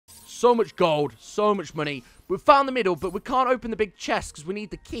So much gold, so much money. We've found the middle, but we can't open the big chest because we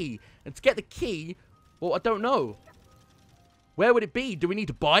need the key. And to get the key, well, I don't know. Where would it be? Do we need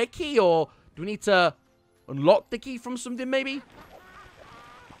to buy a key, or do we need to unlock the key from something, maybe?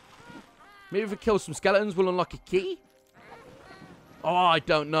 Maybe if we kill some skeletons, we'll unlock a key? Oh, I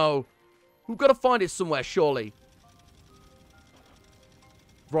don't know. We've got to find it somewhere, surely.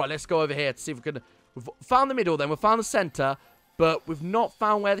 Right, let's go over here to see if we can... We've found the middle, then. We've found the center, but we've not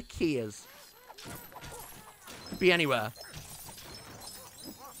found where the key is. Could be anywhere.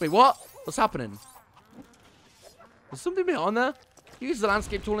 Wait, what? What's happening? There's something behind there. Can you use the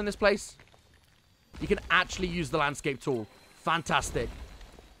landscape tool in this place? You can actually use the landscape tool. Fantastic.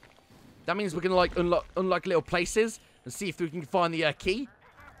 That means we're going to, like, unlock little places and see if we can find the key,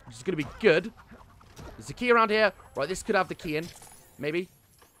 which is going to be good. There's a key around here. Right, this could have the key in. Maybe.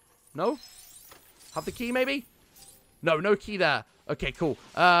 No? Have the key, maybe? No, no key there. Okay, cool.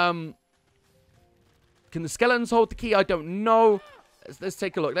 Can the skeletons hold the key? I don't know. Let's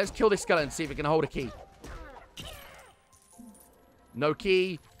take a look. Let's kill this skeleton and see if it can hold a key. No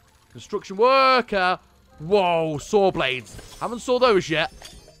key. Construction worker. Whoa, saw blades. Haven't saw those yet.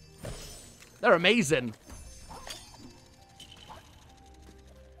 They're amazing.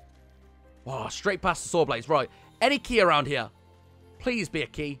 Wow, straight past the saw blades. Right. Any key around here? Please be a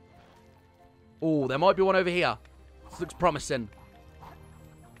key. Oh, there might be one over here. This looks promising.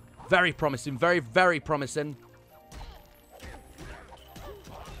 Very promising. Very, very promising.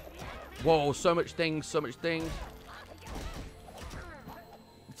 Whoa, so much things. So much things.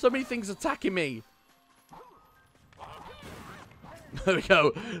 So many things attacking me. There we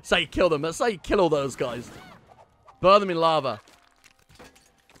go. That's how you kill them. That's how you kill all those guys. Burn them in lava.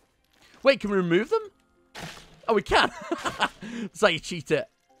 Wait, can we remove them? Oh, we can. That's how you cheat it.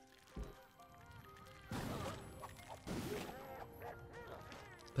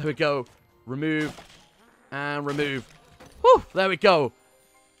 There we go. Remove. And remove. Whew, there we go.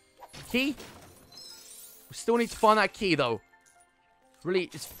 Key. We still need to find that key, though. Really,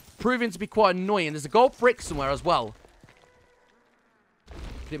 it's proving to be quite annoying. There's a gold brick somewhere as well.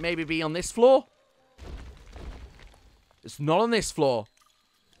 Could it maybe be on this floor? It's not on this floor.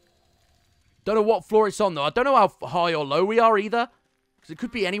 Don't know what floor it's on, though. I don't know how high or low we are, either. Because it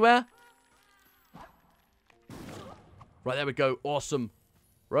could be anywhere. Right, there we go. Awesome.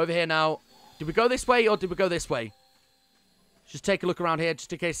 We're over here now. Did we go this way, or did we go this way? Just take a look around here,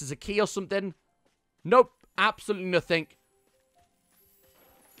 just in case there's a key or something. Nope. Absolutely nothing.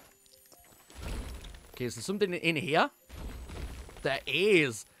 Okay, is there something in here? There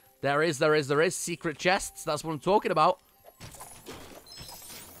is. There is. Secret chests. That's what I'm talking about.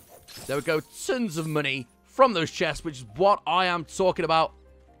 There we go. Tons of money from those chests, which is what I am talking about.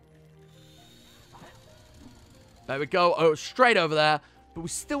 There we go. Oh, straight over there. But we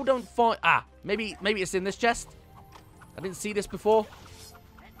still don't find... Ah, maybe it's in this chest. I didn't see this before.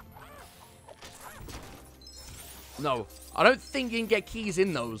 No. I don't think you can get keys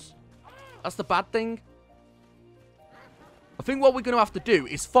in those. That's the bad thing. I think what we're going to have to do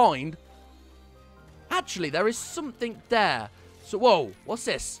is find... Actually, there is something there. So, whoa. What's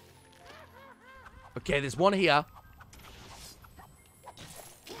this? Okay, there's one here.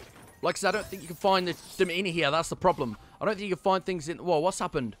 Like I said, I don't think you can find them in here. That's the problem. I don't think you can find things in... Whoa, what's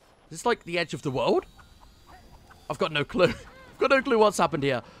happened? Is this like the edge of the world? I've got no clue. I've got no clue what's happened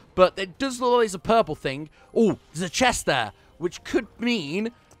here. But it does look like there's a purple thing. Oh, there's a chest there. Which could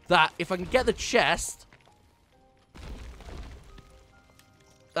mean that if I can get the chest...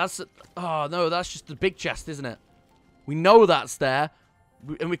 That's... Oh, no, that's just the big chest, isn't it? We know that's there.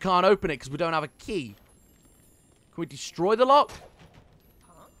 And we can't open it because we don't have a key. Can we destroy the lock?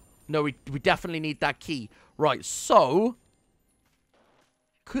 No, we definitely need that key. Right, so...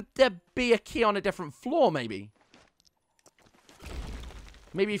 Could there be a key on a different floor, maybe?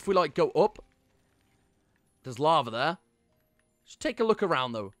 Maybe if we, like, go up. There's lava there. Just take a look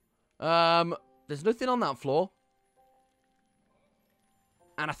around, though. There's nothing on that floor.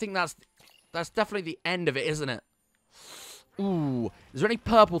 And I think that's definitely the end of it, isn't it? Ooh. Is there any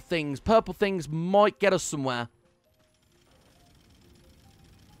purple things? Purple things might get us somewhere.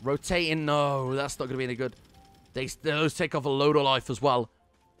 Rotating, no, that's not going to be any good. Those take off a load of life as well.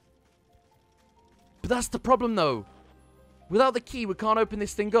 But that's the problem, though. Without the key, we can't open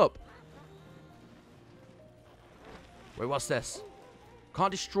this thing up. Wait, what's this?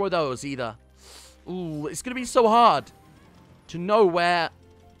 Can't destroy those either. Ooh, it's going to be so hard to know what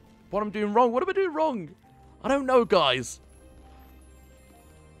I'm doing wrong. What am I doing wrong? I don't know, guys.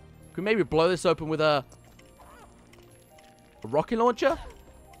 Could maybe blow this open with a rocket launcher?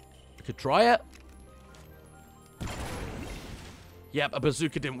 I could try it. Yep, a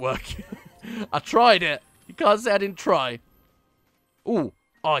bazooka didn't work. I tried it. You can't say I didn't try. Ooh.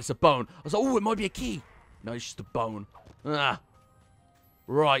 Oh, it's a bone. I was like, oh, it might be a key. No, it's just a bone. Ah.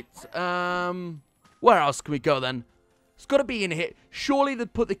 Right. Where else can we go then? It's got to be in here. Surely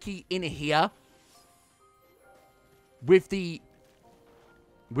they'd put the key in here. With the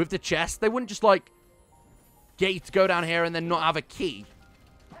chest. They wouldn't just, like, get you to go down here and then not have a key.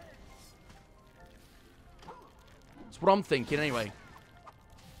 That's what I'm thinking, anyway.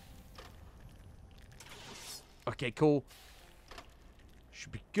 Okay, cool.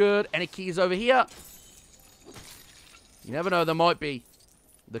 Should be good. Any keys over here? You never know, there might be.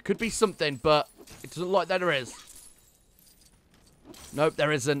 There could be something, but it doesn't look like that there is. Nope,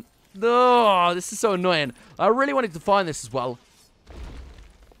 there isn't. No, this is so annoying. I really wanted to find this as well. Can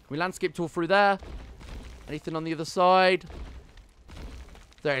we landscape tool through there? Anything on the other side?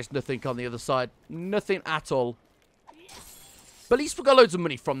 There is nothing on the other side. Nothing at all. But at least we got loads of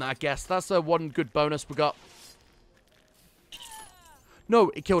money from that, I guess. That's one good bonus we got. No,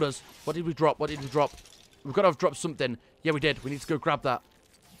 it killed us. What did we drop? What did we drop? We've got to have dropped something. Yeah, we did. We need to go grab that.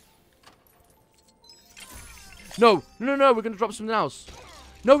 No. No, no, no. We're going to drop something else.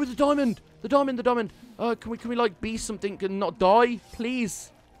 No, with the diamond. The diamond, the diamond. Can we like, be something and not die?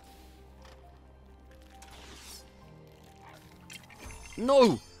 Please.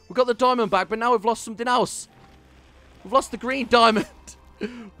 No. We got the diamond back, but now we've lost something else. We've lost the green diamond.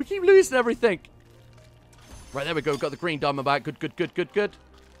 We keep losing everything. Right, there we go. We've got the green diamond back. Good, good, good, good, good.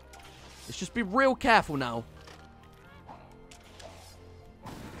 Let's just be real careful now.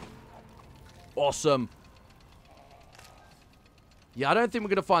 Awesome. Yeah, I don't think we're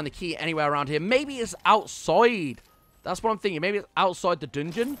going to find the key anywhere around here. Maybe it's outside. That's what I'm thinking. Maybe it's outside the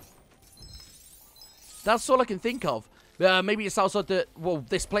dungeon. That's all I can think of. Maybe it's outside the... Well,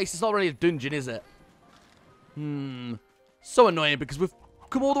 this place is not really a dungeon, is it? So annoying because we've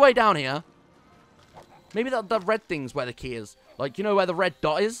come all the way down here. Maybe that red thing's where the key is. Like, you know where the red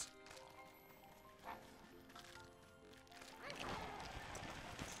dot is?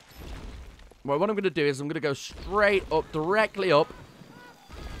 Well, what I'm going to do is I'm going to go straight up, directly up.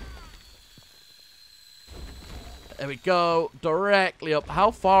 There we go. Directly up.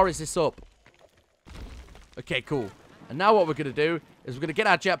 How far is this up? Okay, cool. And now what we're going to do is we're going to get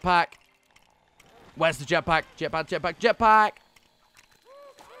our jetpack. Where's the jetpack? Jetpack, jetpack, jetpack.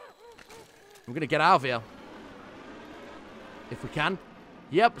 We're going to get out of here. If we can.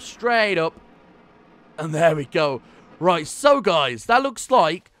 Yep, straight up. And there we go. Right, so guys, that looks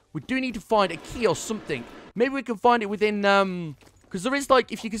like we do need to find a key or something. Maybe we can find it within, because there is,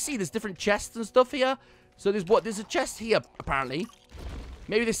 like, if you can see, there's different chests and stuff here. So there's a chest here, apparently.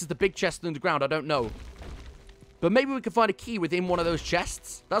 Maybe this is the big chest underground, I don't know. But maybe we can find a key within one of those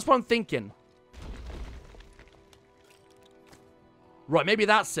chests. That's what I'm thinking. Right, maybe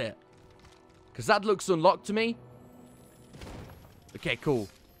that's it. Because that looks unlocked to me. Okay, cool.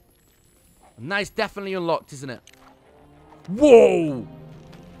 And that is definitely unlocked, isn't it? Whoa!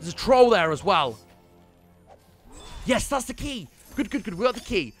 There's a troll there as well. Yes, that's the key. Good, good, good. We got the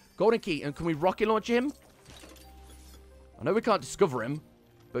key. Golden key. And can we rocket launch him? I know we can't discover him.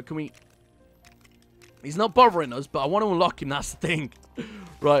 But can we... He's not bothering us, but I want to unlock him. That's the thing.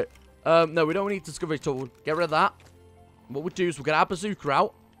 Right. No, we don't need discovery tool. Get rid of that. What we'll do is we'll get our bazooka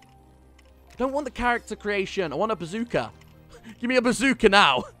out. I don't want the character creation. I want a bazooka. Give me a bazooka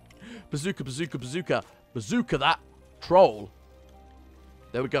now. Bazooka, bazooka, bazooka. Bazooka that troll.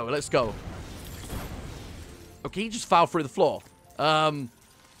 There we go. Let's go. Okay, he just fell through the floor.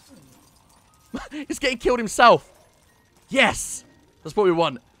 He's getting killed himself. Yes. That's what we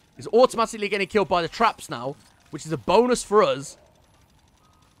want. He's automatically getting killed by the traps now, which is a bonus for us.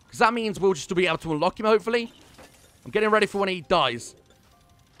 Because that means we'll just be able to unlock him, hopefully. I'm getting ready for when he dies.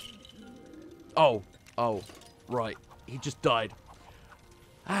 Oh. Oh. Right. He just died.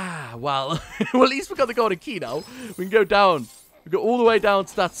 Ah, well. Well, at least we got the golden key now. We can go down. We go all the way down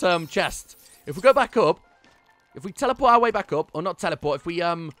to that chest. If we go back up, if we teleport our way back up, or not teleport, if we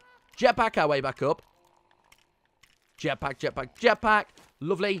jetpack our way back up. Jetpack, jetpack, jetpack.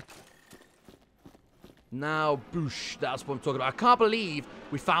 Lovely. Now, boosh. That's what I'm talking about. I can't believe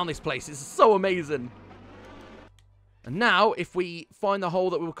we found this place. It's so amazing. And now, if we find the hole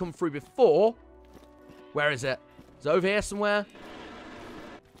that we were coming through before, where is it? Is it over here somewhere?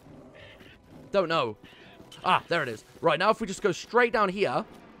 Don't know. Ah, there it is. Right, now if we just go straight down here.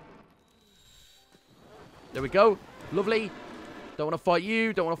 There we go. Lovely. Don't want to fight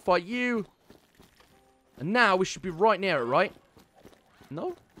you. Don't want to fight you. And now we should be right near it, right?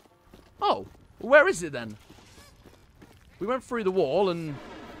 No? Oh. Where is it then? We went through the wall and...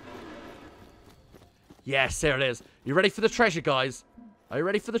 Yes, there it is. You ready for the treasure, guys? Are you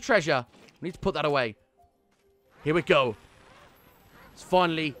ready for the treasure? We need to put that away. Here we go. It's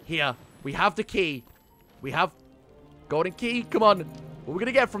finally here. We have the key. We have golden key. Come on. What we're going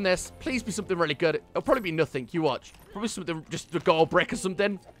to get from this, please be something really good. It'll probably be nothing. You watch. Probably something, just a gold brick or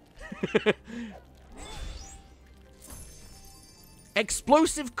something.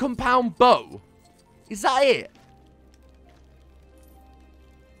 Explosive compound bow. Is that it?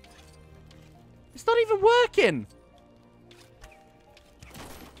 It's not even working.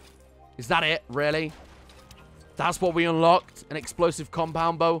 Is that it? Really? That's what we unlocked? An explosive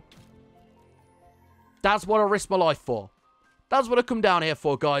compound bow? That's what I risk my life for. That's what I come down here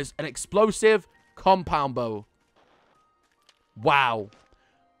for, guys. An explosive compound bow. Wow.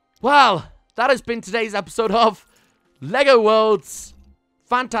 Well, that has been today's episode of Lego Worlds.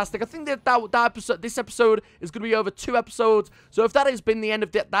 Fantastic. I think this episode is going to be over 2 episodes. So if that has been the end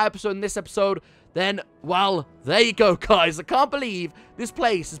of that episode and this episode, then, well, there you go, guys. I can't believe this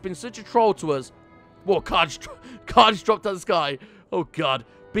place has been such a troll to us. Whoa, cards dropped out of the sky. Oh, God.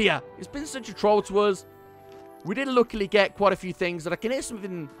 But yeah, it's been such a troll to us. We did luckily get quite a few things that I can hear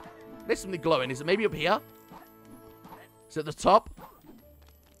something. There's something glowing. Is it maybe up here? Is it at the top?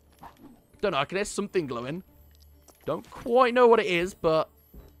 Don't know. I can hear something glowing. Don't quite know what it is, but...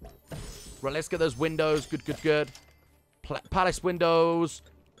 Right, let's get those windows. Good, good, good. Palace windows.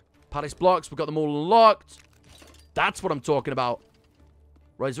 Palace blocks. We've got them all unlocked. That's what I'm talking about.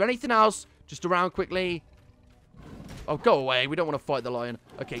 Right, is there anything else? Just around quickly. Oh, go away. We don't want to fight the lion.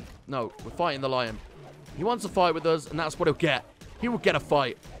 Okay, no. We're fighting the lion. He wants a fight with us, and that's what he'll get. He will get a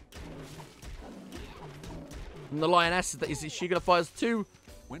fight. And the lioness, is she going to fight us too?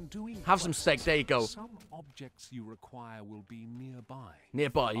 When doing have some steak. There you go. Some objects you require will be nearby.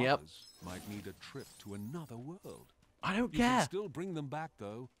 Nearby, yep. Others might need a trip to another world. I don't You care. can still bring them back,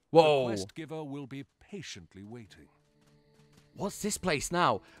 though. Whoa. The quest giver will be patiently waiting. What's this place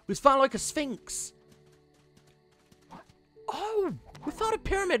now? We found like a sphinx. Oh, we found a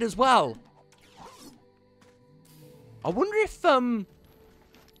pyramid as well. I wonder if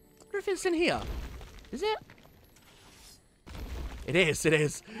it's in here. Is it? It is, it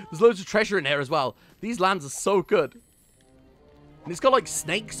is. There's loads of treasure in here as well. These lands are so good. And it's got like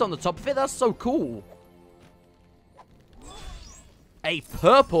snakes on the top of it. That's so cool. A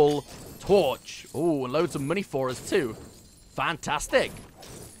purple torch. Oh, and loads of money for us too. Fantastic.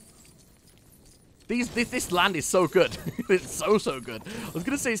 This land is so good. It's so good. I was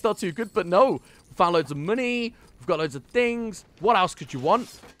going to say it's not too good, but no. We found loads of money. We've got loads of things. What else could you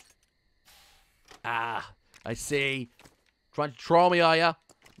want? Ah, I see. Trying to troll me, are ya?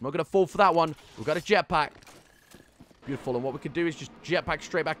 I'm not going to fall for that one. We've got a jetpack. Beautiful. And what we can do is just jetpack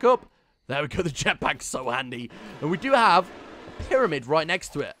straight back up. There we go. The jetpack's so handy. And we do have a pyramid right next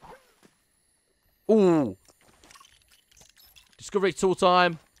to it. Ooh. Discovery tool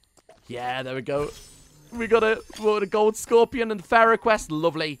time. Yeah, there we go. We got a gold scorpion and pharaoh quest.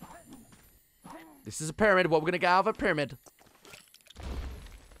 Lovely. This is a pyramid. What we're going to get out of a pyramid.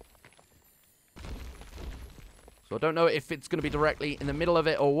 So I don't know if it's going to be directly in the middle of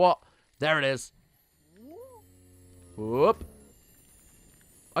it or what. There it is. Whoop.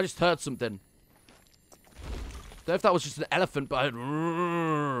 I just heard something. Don't know if that was just an elephant, but I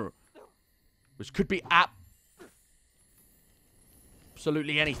heard... Which could be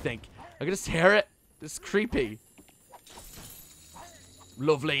absolutely anything. I can just hear it. It's creepy.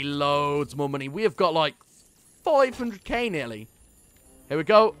 Lovely. Loads more money. We have got like 500k nearly. Here we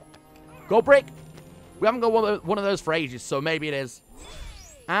go. Gold brick. We haven't got one of those for ages, so maybe it is.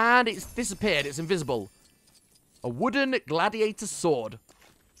 And it's disappeared. It's invisible. A wooden gladiator sword.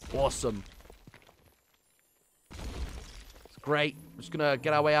 Awesome. It's great. I'm just gonna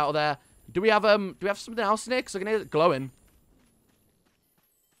get our way out of there. Do we have something else in here? Because I can hear it glowing.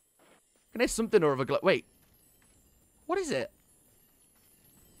 I can hear something or other wait. What is it?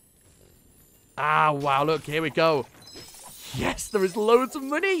 Ah, wow, look, here we go. Yes, there is loads of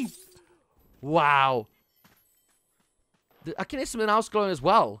money. Wow. I can hear something else glowing as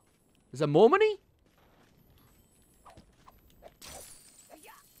well. Is there more money?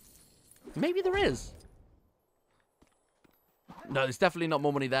 Maybe there is. No, there's definitely not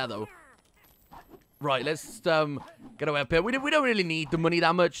more money there, though. Right, let's get away up here. We don't really need the money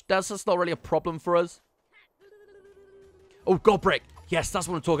that much. That's not really a problem for us. Oh, gold brick. Yes, that's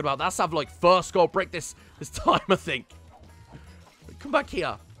what I'm talking about. That's have like first gold brick this time, I think. Come back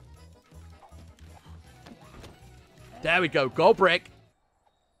here. There we go. Gold brick.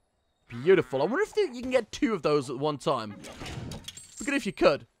 Beautiful. I wonder if you can get 2 of those at one time. Be good if you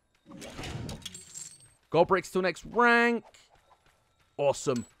could. Gold bricks till next rank.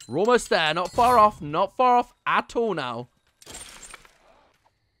 Awesome. We're almost there. Not far off. Not far off at all now.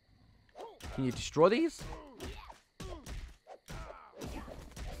 Can you destroy these?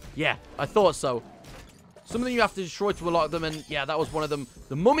 Yeah, I thought so. Some of them you have to destroy to unlock them, and yeah, that was one of them.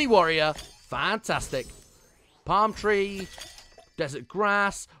 The Mummy Warrior. Fantastic. Palm tree. Desert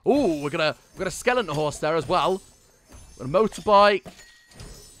grass. Oh, we've got a skeleton horse there as well. Got a motorbike.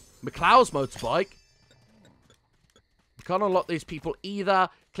 McLeod's motorbike. We can't unlock these people either.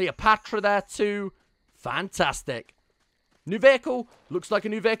 Cleopatra there too. Fantastic. New vehicle. Looks like a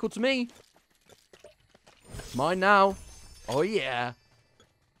new vehicle to me. Mine now. Oh, yeah.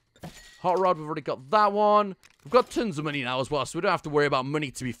 Hot rod, we've already got that one. We've got tons of money now as well, so we don't have to worry about money,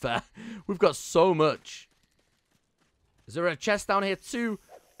 to be fair. We've got so much. Is there a chest down here too?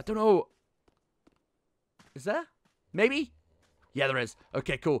 I don't know. Is there? Maybe? Yeah, there is.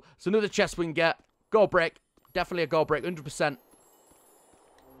 Okay, cool. So another chest we can get. Gold brick. Definitely a gold brick, 100%.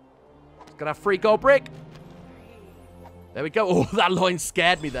 Got a free gold brick. There we go. Oh, that line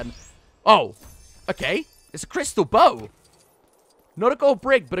scared me then. Oh, okay. It's a crystal bow. Not a gold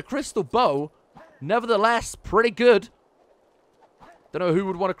brick, but a crystal bow. Nevertheless, pretty good. Don't know who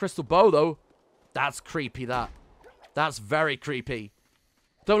would want a crystal bow, though. That's creepy, that. That's very creepy.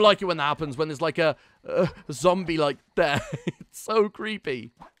 Don't like it when that happens, when there's like a zombie like there. It's so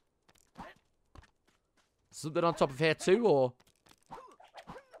creepy. Something on top of here too, or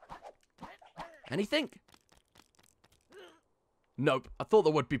anything? Nope. I thought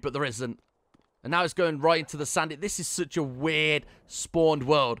there would be, but there isn't. And now it's going right into the sandy. This is such a weird spawned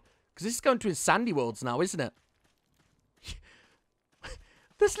world. Because this is going to sandy worlds now, isn't it?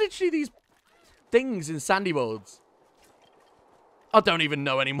 There's literally these things in sandy worlds. I don't even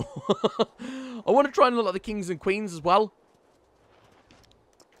know anymore. I want to try and look like the kings and queens as well.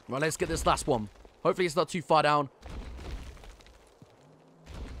 Right, let's get this last one. Hopefully it's not too far down.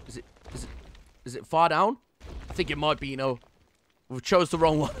 Is it far down? I think it might be, you know. We've chose the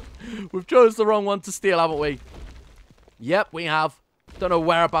wrong one. We've chose the wrong one to steal, haven't we? Yep, we have. Don't know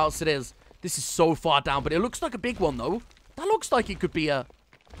whereabouts it is. This is so far down, but it looks like a big one, though. That looks like it could be a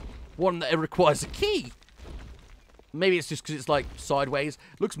one that it requires a key. Maybe it's just because it's, like, sideways.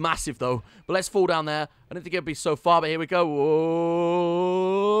 Looks massive, though. But let's fall down there. I don't think it'll be so far, but here we go.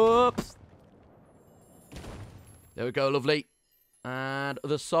 Whoops. There we go, lovely. And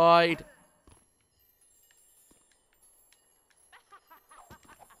other side.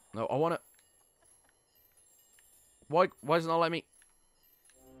 No, I want to... Why doesn't it let me...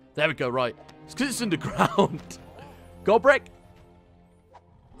 There we go, right. It's because it's underground. Gold brick.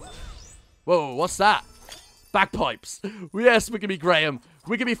 Whoa, what's that? Bagpipes. Yes, we can be Graham.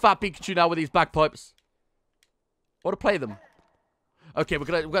 We can be Fat Pikachu now with these bagpipes. I want to play them. Okay, we're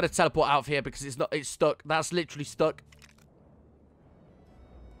gonna teleport out of here because it's stuck. That's literally stuck.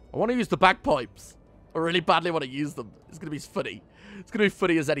 I want to use the bagpipes. I really badly want to use them. It's gonna be funny. It's going to be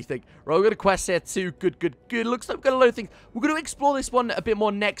funny as anything. Right, we've got a quest here too. Good, good, good. Looks like we've got a load of things. We're going to explore this one a bit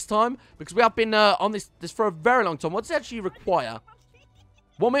more next time. Because we have been on this for a very long time. What does it actually require?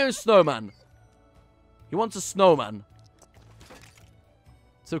 Want me a snowman? He wants a snowman.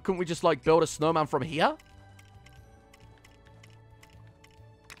 So couldn't we just, like, build a snowman from here?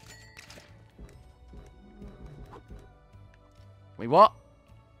 Wait, what?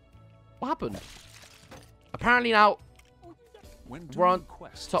 What happened? Apparently now... We're on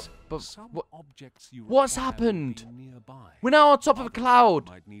top of... What's happened? We're now on top of a cloud.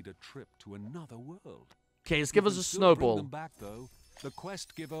 Okay, let's give us a snowball.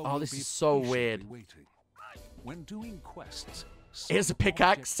 Oh, this is so weird. Here's a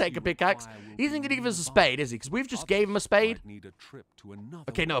pickaxe. Take a pickaxe. He isn't going to give us a spade, is he? Because we've just gave him a spade.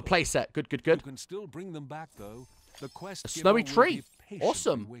 Okay, no, a play set. Good, good, good. A snowy tree.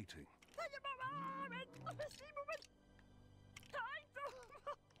 Awesome.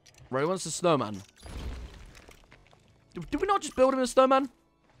 Right, wants a snowman. Did we not just build him a snowman?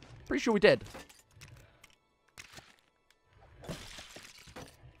 Pretty sure we did.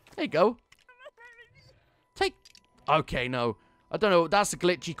 There you go. Take... Okay, no. I don't know. That's a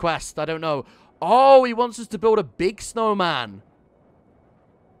glitchy quest. I don't know. Oh, he wants us to build a big snowman.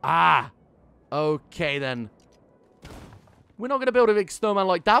 Ah. Okay, then. We're not going to build a big snowman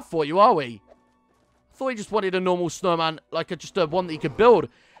like that for you, are we? I thought he just wanted a normal snowman, like just a one that you could build.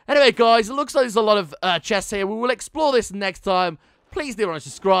 Anyway, guys, it looks like there's a lot of chests here. We will explore this next time. Please do want to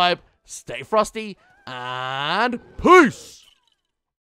subscribe, stay frosty, and peace!